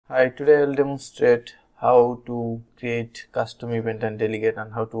Hi, today I will demonstrate how to create custom event and delegate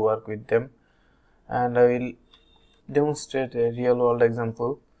and how to work with them, and I will demonstrate a real world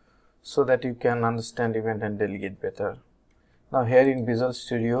example so that you can understand event and delegate better. Now here in Visual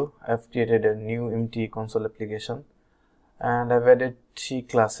Studio I have created a new empty console application and I have added three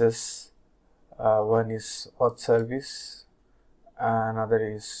classes. One is auth service, another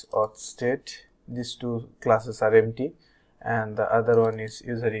is auth state. These two classes are empty and the other one is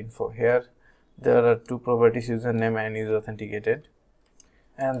user info. Here there are two properties, username and is authenticated,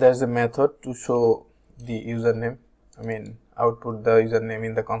 and there is a method to show the username, output the username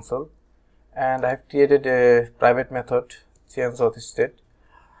in the console, and I have created a private method change auth state,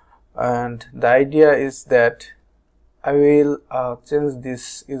 and the idea is that I will change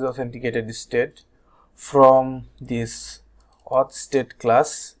this is authenticated state from this auth state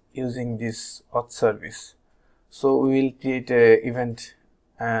class using this auth service. So we will create a event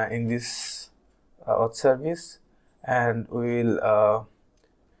in this auth service, and we will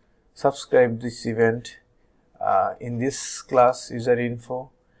subscribe this event in this class user info,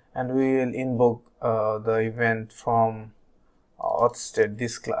 and we will invoke the event from auth state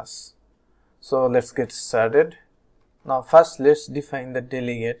this class. So let's get started. Now first let's define the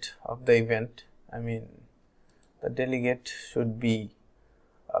delegate of the event. The delegate should be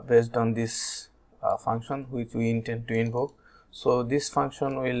based on this function which we intend to invoke. So this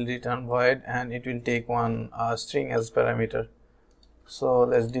function will return void and it will take one string as parameter. So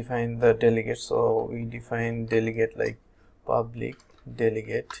let's define the delegate. So we define delegate like public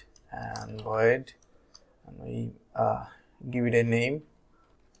delegate and void, and we give it a name.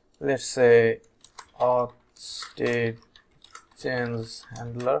 Let's say auth state change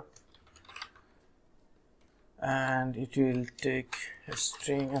handler, and it will take a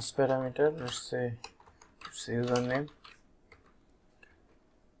string as parameter. Let's say username.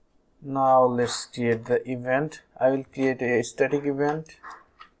 Now let's create the event. I will create a static event.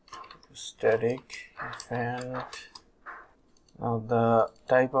 Now the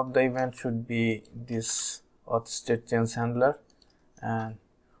type of the event should be this auth state change handler, and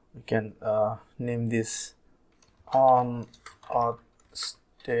we can name this on auth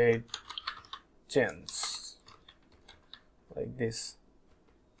state change like this,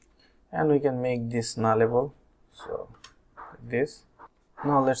 and we can make this nullable, so like this.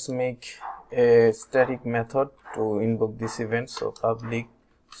 Now let's make a static method to invoke this event. So public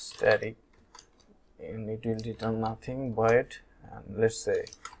static, and it will return nothing, void, and let's say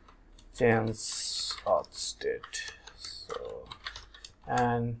change auth state. So,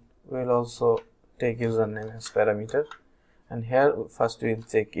 and we will also take username as parameter, and here first we will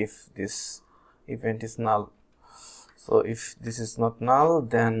check if this event is null. So if this is not null,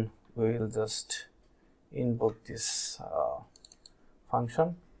 then we will just invoke this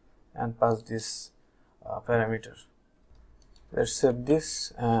function and pass this parameter. Let's save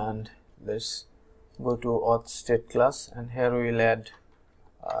this and let's go to auth state class, and here we will add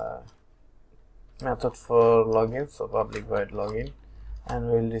method for login. So public void login, and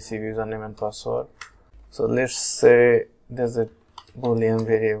we will receive username and password. So let's say there's a boolean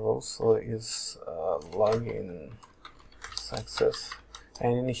variable, so is login success,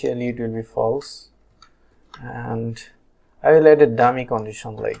 and initially it will be false, and I will add a dummy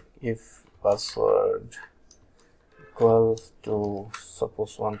condition like if password equal to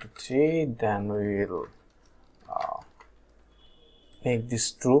suppose 1 to 3, then we will make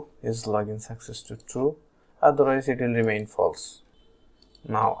this true, is login success to true, otherwise it will remain false.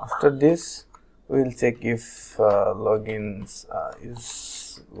 Now after this we will check if login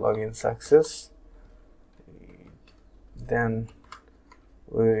is login success, then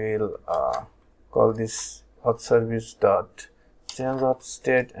we will call this auth service dot change auth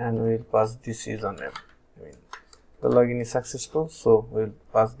state, and we will pass this username. The login is successful, so we will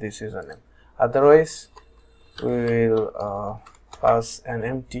pass this username, otherwise we will pass an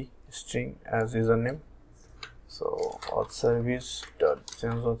empty string as username. So auth service dot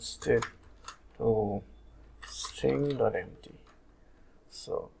change auth state to string dot empty.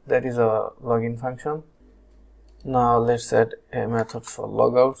 So that is our login function. Now let's add a method for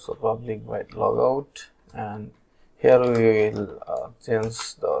logout. So public void logout, and here we will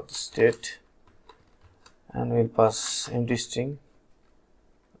change the auth state, and we'll pass empty string,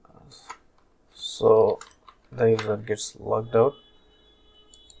 so the user gets logged out.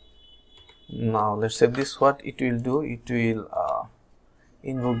 Now let's save this. What it will do, it will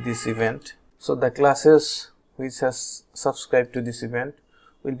invoke this event. So the classes which has subscribed to this event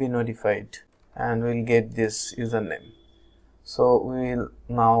will be notified and will get this username. So we will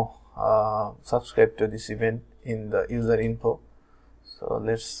now subscribe to this event in the user info. So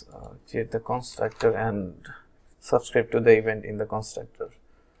let's create the constructor and subscribe to the event in the constructor.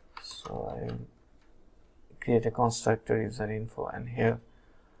 So I create a constructor user info, and here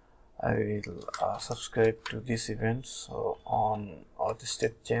I will subscribe to this event. So on auto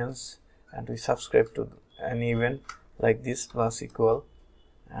state change, and we subscribe to an event like this plus equal,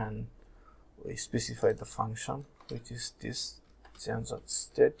 and we specify the function which is this change of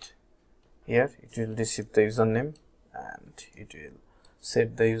state. Here it will receive the username and it will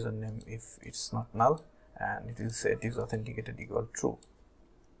set the username if it's not null, and it will set is authenticated equal true.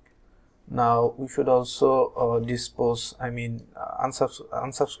 Now we should also dispose,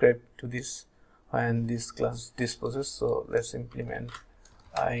 unsubscribe to this when this class disposes. So let's implement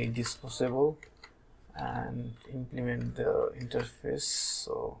disposable and implement the interface.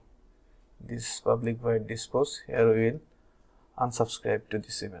 So this public void dispose, here we will unsubscribe to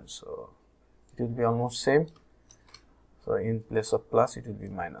this event. So it will be almost same. So in place of plus it will be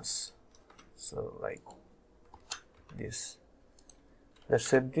minus. So like this. Let's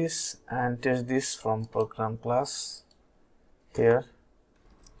save this and test this from program class. Here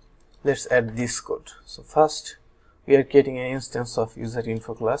let's add this code. So first we are creating an instance of user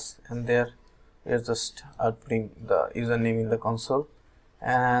info class, and there we are just outputting the username in the console,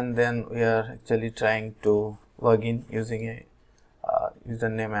 and then we are actually trying to log in using a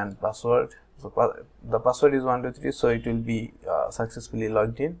username and password. So the password is 123, so it will be successfully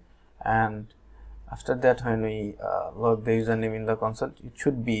logged in, and after that when we log the username in the console, it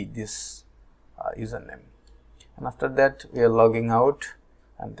should be this username, and after that we are logging out,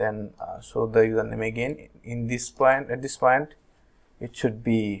 and then show the username again. In this point, at this point it should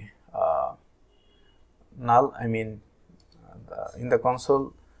be null. In the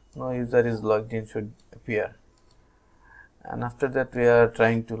console no user is logged in should appear, and after that we are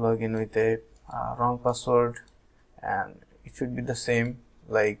trying to log in with a wrong password, and it should be the same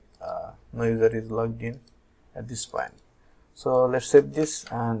like no user is logged in at this point. So let's save this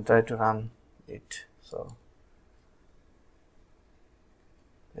and try to run it. So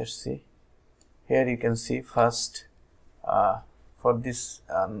let's see. Here you can see first for this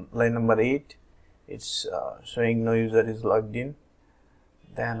line number 8 it's showing no user is logged in.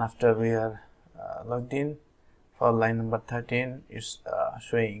 Then after we are logged in, for line number 13 it's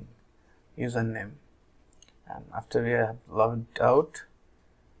showing username, and after we have logged out,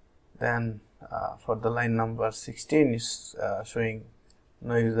 then for the line number 16 is showing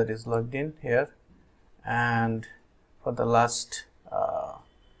no user is logged in here, and for the last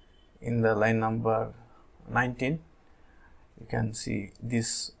in the line number 19 you can see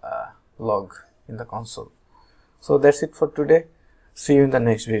this log in the console. So that's it for today. See you in the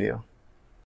next video.